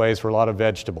easiest ways for a lot of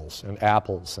vegetables and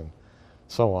apples and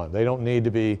so on. They don't need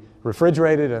to be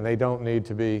refrigerated and they don't need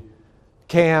to be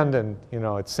canned, and you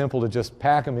know, it's simple to just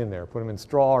pack them in there, put them in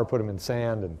straw or put them in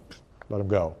sand and let them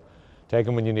go. Take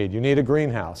them when you need. You need a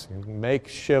greenhouse. You can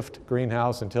makeshift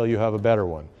greenhouse until you have a better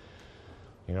one.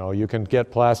 You know, you can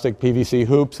get plastic PVC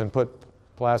hoops and put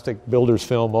plastic builder's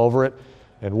film over it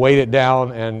and weight it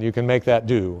down, and you can make that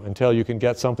do until you can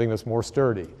get something that's more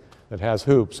sturdy, that has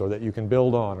hoops or that you can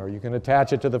build on, or you can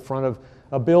attach it to the front of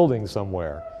a building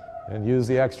somewhere and use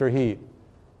the extra heat.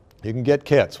 You can get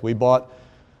kits. We bought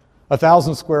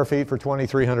 1,000 square feet for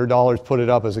 $2,300, put it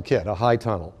up as a kit, a high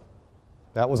tunnel.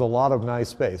 That was a lot of nice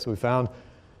space. We found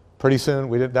pretty soon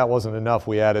that wasn't enough.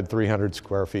 We added 300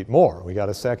 square feet more. We got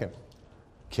a second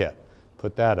kit,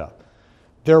 put that up.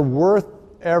 They're worth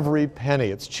every penny.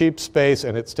 It's cheap space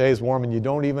and it stays warm, and you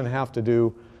don't even have to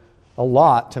do a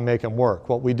lot to make them work.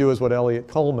 What we do is what Elliott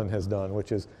Coleman has done,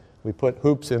 which is we put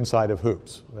hoops inside of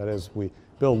hoops. That is, we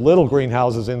build little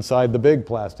greenhouses inside the big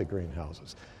plastic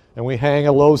greenhouses. And we hang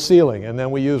a low ceiling, and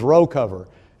then we use row cover,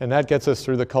 and that gets us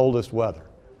through the coldest weather.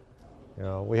 You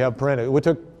know, we have printed. We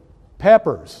took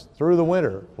peppers through the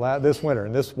winter, this winter,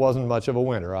 and this wasn't much of a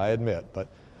winter, I admit, but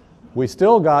we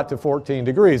still got to 14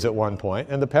 degrees at one point,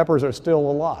 and the peppers are still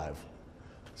alive.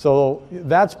 So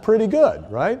that's pretty good,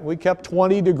 right? We kept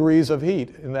 20 degrees of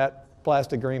heat in that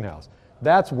plastic greenhouse.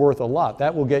 That's worth a lot.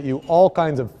 That will get you all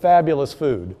kinds of fabulous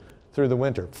food through the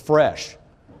winter, fresh.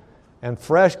 And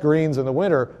fresh greens in the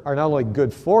winter are not only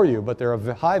good for you, but they're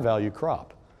a high value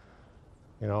crop.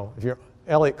 You know, if you're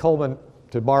Elliott Coleman,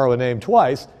 to borrow a name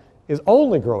twice, is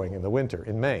only growing in the winter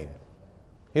in Maine.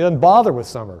 He doesn't bother with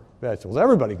summer vegetables.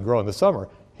 Everybody can grow in the summer.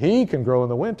 He can grow in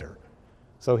the winter.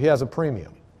 So he has a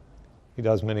premium. He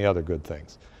does many other good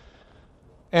things.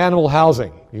 Animal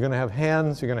housing. You're going to have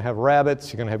hens, you're going to have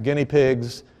rabbits, you're going to have guinea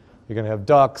pigs, you're going to have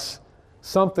ducks,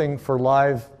 something for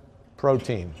live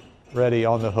protein ready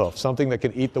on the hoof, something that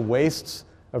can eat the wastes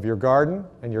of your garden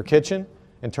and your kitchen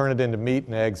and turn it into meat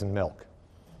and eggs and milk.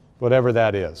 Whatever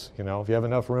that is. You know, if you have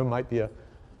enough room, might be a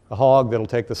hog that'll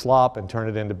take the slop and turn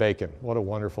it into bacon. What a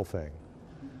wonderful thing.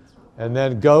 And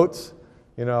then goats,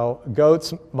 you know,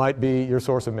 goats might be your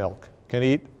source of milk. Can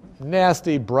eat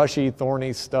nasty, brushy,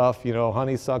 thorny stuff, you know,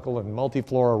 honeysuckle and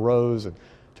multiflora rose, and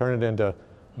turn it into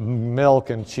milk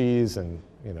and cheese and,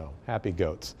 you know, happy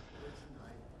goats.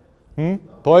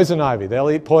 Poison ivy.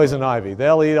 They'll eat poison ivy.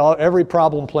 They'll eat every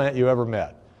problem plant you ever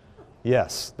met.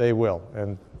 Yes, they will,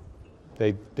 and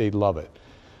they love it.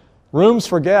 Rooms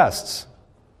for guests.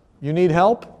 You need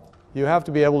help? You have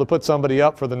to be able to put somebody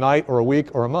up for the night or a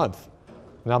week or a month.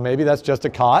 Now maybe that's just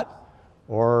a cot,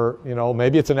 or you know,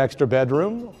 maybe it's an extra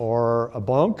bedroom or a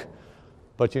bunk,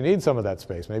 but you need some of that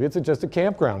space. Maybe it's just a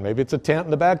campground. Maybe it's a tent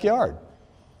in the backyard,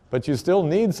 but you still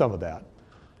need some of that.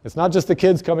 It's not just the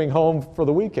kids coming home for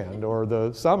the weekend or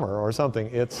the summer or something.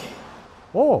 It's,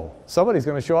 oh, somebody's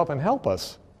going to show up and help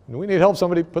us. We need help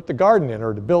somebody put the garden in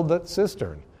or to build that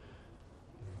cistern.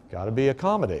 Got to be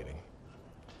accommodating.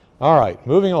 All right,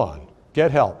 moving on.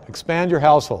 Get help. Expand your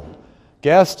household.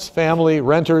 Guests, family,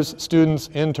 renters, students,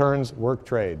 interns, work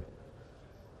trade.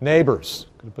 Neighbors.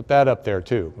 Could put that up there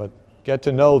too, but get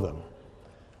to know them.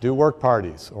 Do work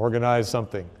parties. Organize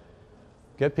something.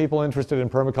 Get people interested in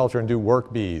permaculture and do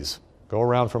work bees. Go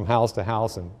around from house to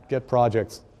house and get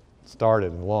projects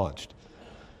started and launched.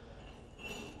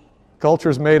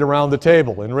 Cultures made around the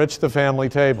table. Enrich the family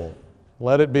table.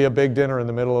 Let it be a big dinner in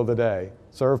the middle of the day.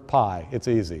 Serve pie. It's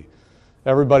easy.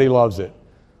 Everybody loves it.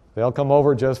 They'll come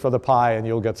over just for the pie and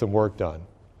you'll get some work done.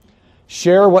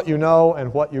 Share what you know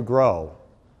and what you grow.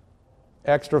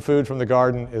 Extra food from the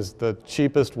garden is the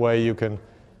cheapest way you can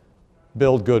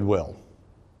build goodwill,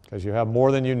 because you have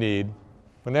more than you need.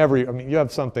 Whenever you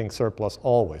have something surplus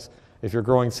always. If you're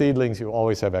growing seedlings, you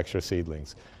always have extra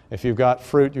seedlings. If you've got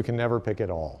fruit, you can never pick it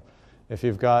all. If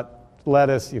you've got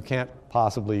lettuce, you can't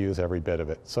possibly use every bit of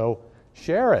it. So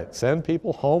share it. Send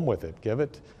people home with it. Give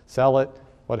it, sell it,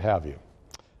 what have you.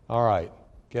 All right.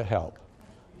 get help.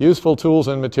 Useful tools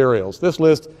and materials. This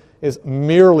list is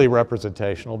merely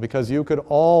representational because you could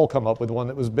all come up with one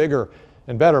that was bigger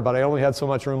and better, but I only had so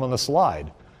much room on the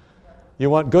slide. You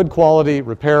want good quality,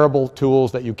 repairable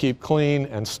tools that you keep clean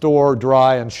and store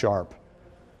dry and sharp.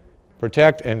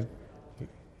 Protect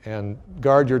and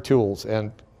guard your tools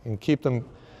and keep them.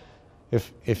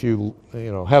 If you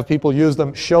have people use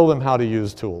them, show them how to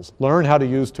use tools. Learn how to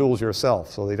use tools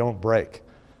yourself so they don't break,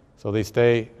 so they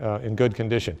stay in good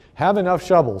condition. Have enough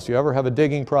shovels. You ever have a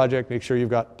digging project, make sure you've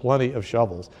got plenty of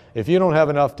shovels. If you don't have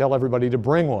enough, tell everybody to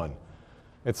bring one.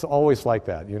 It's always like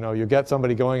that. You get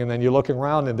somebody going and then you're looking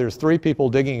around and there's 3 people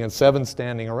digging and 7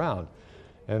 standing around.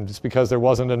 And just because there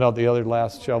wasn't enough, the other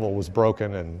last shovel was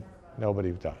broken and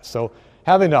nobody does. So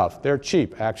have enough. They're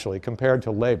cheap, actually, compared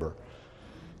to labor.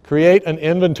 Create an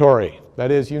inventory.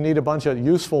 That is, you need a bunch of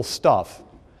useful stuff,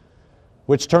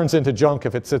 which turns into junk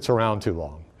if it sits around too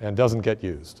long and doesn't get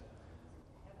used.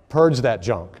 Purge that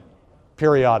junk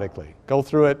periodically. Go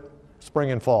through it spring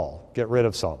and fall. Get rid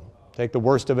of some. Take the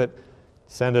worst of it,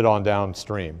 send it on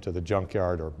downstream to the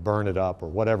junkyard or burn it up or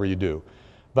whatever you do.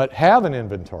 But have an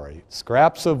inventory.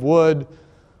 Scraps of wood,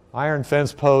 iron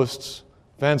fence posts,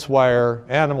 fence wire,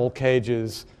 animal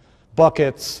cages,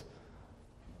 buckets,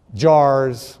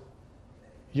 jars.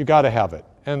 You got to have it.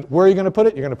 And where are you going to put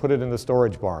it? You're going to put it in the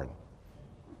storage barn.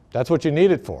 That's what you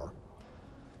need it for.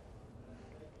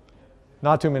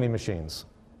 Not too many machines.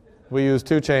 We use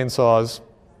 2 chainsaws,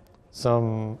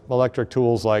 some electric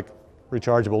tools like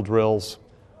rechargeable drills,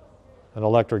 an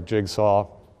electric jigsaw,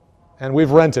 and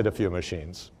we've rented a few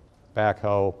machines.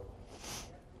 Backhoe,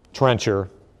 trencher,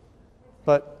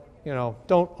 but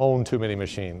don't own too many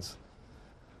machines.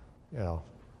 Joel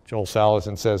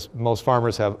Salatin says most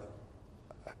farmers have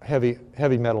heavy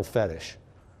metal fetish.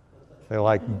 They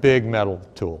like big metal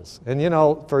tools. And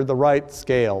for the right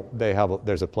scale,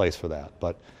 there's a place for that.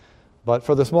 But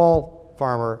for the small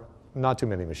farmer, not too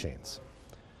many machines.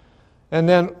 And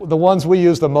then the ones we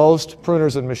use the most,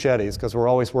 pruners and machetes, because we're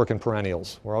always working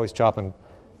perennials. We're always chopping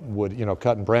wood,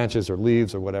 cutting branches or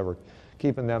leaves or whatever,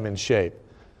 keeping them in shape.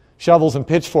 Shovels and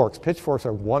pitchforks. Pitchforks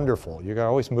are wonderful. You're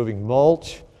always moving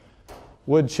mulch,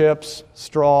 wood chips,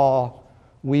 straw,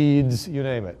 weeds, you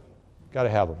name it. Got to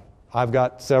have them. I've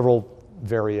got several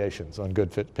variations on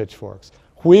good pitchforks.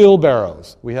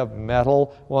 Wheelbarrows. We have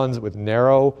metal ones with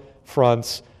narrow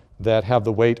fronts that have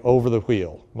the weight over the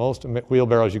wheel. Most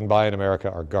wheelbarrows you can buy in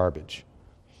America are garbage.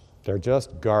 They're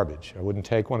just garbage. I wouldn't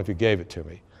take one if you gave it to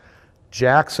me.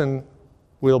 Jackson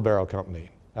Wheelbarrow Company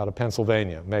out of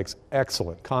Pennsylvania makes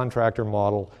excellent contractor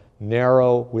model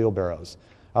narrow wheelbarrows.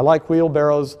 I like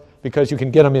wheelbarrows because you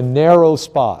can get them in narrow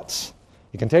spots.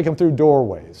 You can take them through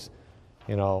doorways,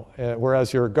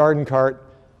 whereas your garden cart,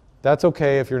 that's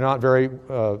okay if you're not very,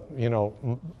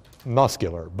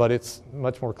 muscular, but it's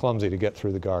much more clumsy to get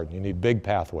through the garden. You need big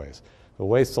pathways. It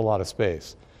wastes a lot of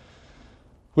space.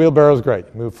 Wheelbarrow is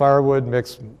great. Move firewood,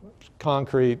 mix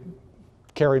concrete,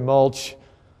 carry mulch,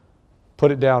 put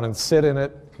it down and sit in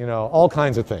it, all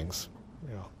kinds of things.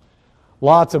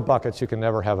 Lots of buckets, you can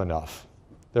never have enough.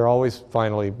 They're always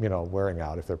finally, wearing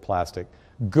out if they're plastic.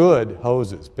 Good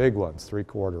hoses, big ones,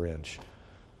 3/4 inch.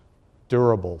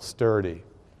 Durable, sturdy,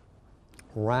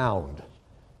 round.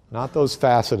 Not those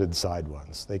faceted side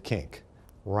ones. They kink.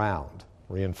 Round,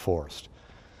 reinforced.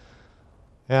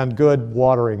 And good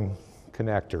watering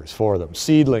connectors for them.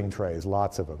 Seedling trays,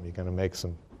 lots of them. You're going to make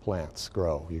some plants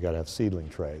grow. You've got to have seedling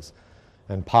trays.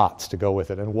 And pots to go with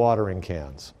it, and watering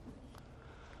cans.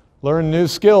 Learn new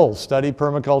skills. Study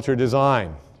permaculture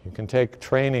design. You can take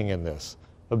training in this.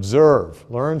 Observe.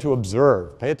 Learn to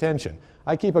observe. Pay attention.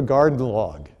 I keep a garden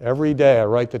log. Every day I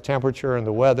write the temperature and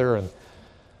the weather and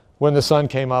when the sun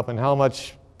came up and how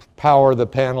much power the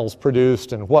panels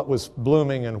produced and what was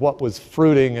blooming and what was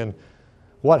fruiting and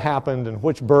what happened and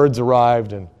which birds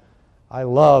arrived. And I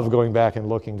love going back and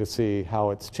looking to see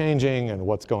how it's changing and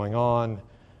what's going on.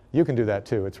 You can do that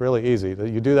too. It's really easy.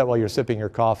 You do that while you're sipping your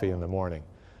coffee in the morning.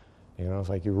 It's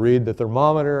like you read the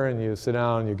thermometer and you sit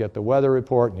down and you get the weather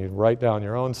report and you write down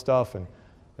your own stuff and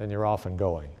then you're off and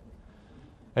going.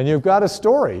 And you've got a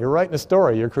story. You're writing a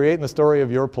story. You're creating the story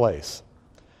of your place.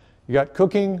 You got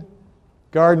cooking,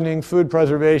 gardening, food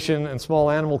preservation, and small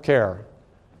animal care.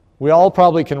 We all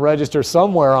probably can register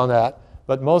somewhere on that,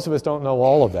 but most of us don't know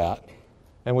all of that,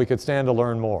 and we could stand to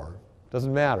learn more.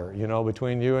 Doesn't matter,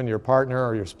 between you and your partner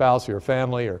or your spouse or your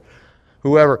family or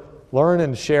whoever, learn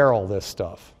and share all this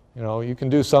stuff. You can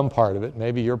do some part of it.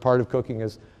 Maybe your part of cooking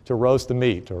is to roast the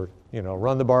meat or,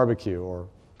 run the barbecue or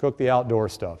cook the outdoor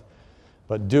stuff.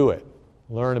 But do it.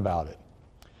 Learn about it.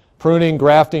 Pruning,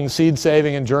 grafting, seed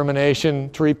saving and germination,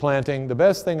 tree planting. The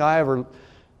best thing I ever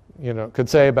could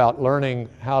say about learning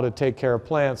how to take care of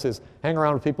plants is hang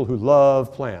around with people who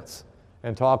love plants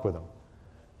and talk with them.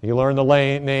 You learn the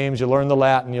names, you learn the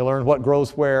Latin, you learn what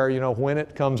grows where, when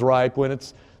it comes ripe, when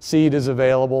its seed is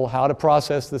available, how to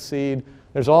process the seed.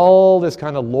 There's all this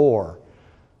kind of lore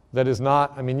that is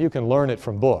not, you can learn it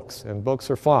from books, and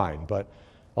books are fine, but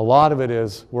a lot of it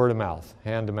is word of mouth,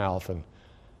 hand to mouth,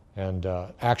 and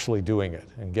actually doing it,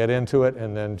 and get into it,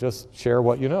 and then just share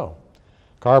what you know.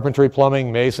 Carpentry,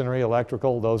 plumbing, masonry,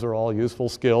 electrical, those are all useful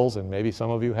skills, and maybe some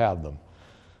of you have them.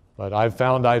 But I've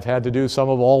found I've had to do some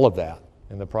of all of that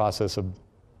in the process of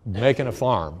making a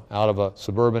farm out of a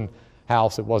suburban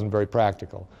house that wasn't very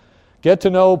practical. Get to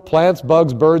know plants,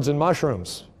 bugs, birds, and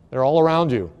mushrooms. They're all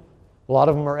around you. A lot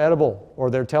of them are edible, or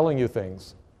they're telling you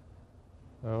things.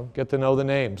 Get to know the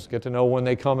names. Get to know when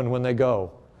they come and when they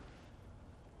go.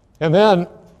 And then,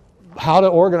 how to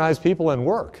organize people and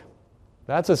work.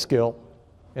 That's a skill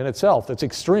in itself that's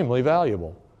extremely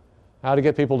valuable. How to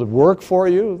get people to work for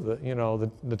you,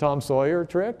 the Tom Sawyer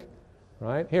trick,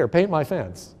 right? Here, paint my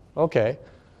fence. Okay.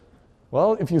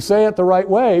 Well, if you say it the right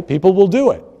way, people will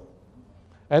do it.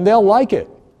 And they'll like it.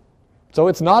 So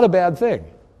it's not a bad thing.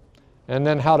 And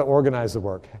then how to organize the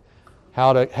work.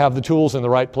 How to have the tools in the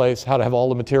right place, how to have all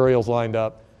the materials lined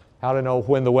up, how to know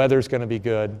when the weather's going to be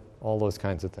good, all those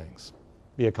kinds of things.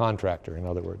 Be a contractor, in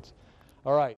other words. All right.